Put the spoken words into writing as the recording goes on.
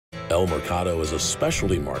El Mercado is a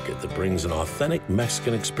specialty market that brings an authentic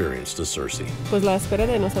Mexican experience to Searcy. Pues la espera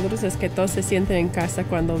de nosotros es que todos se sienten en casa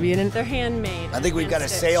cuando vienen. They're handmade. I think we've got a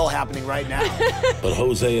sale happening right now. But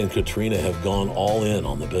Jose and Catrina have gone all in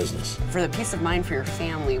on the business. For the peace of mind for your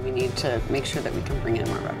family, we need to make sure that we can bring in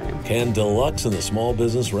more revenue. Can Deluxe and the small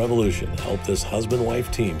business revolution help this husband-wife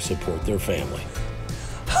team support their family?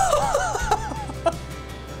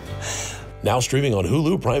 Now streaming on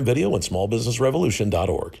Hulu, Prime Video, and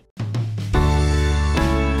smallbusinessrevolution.org.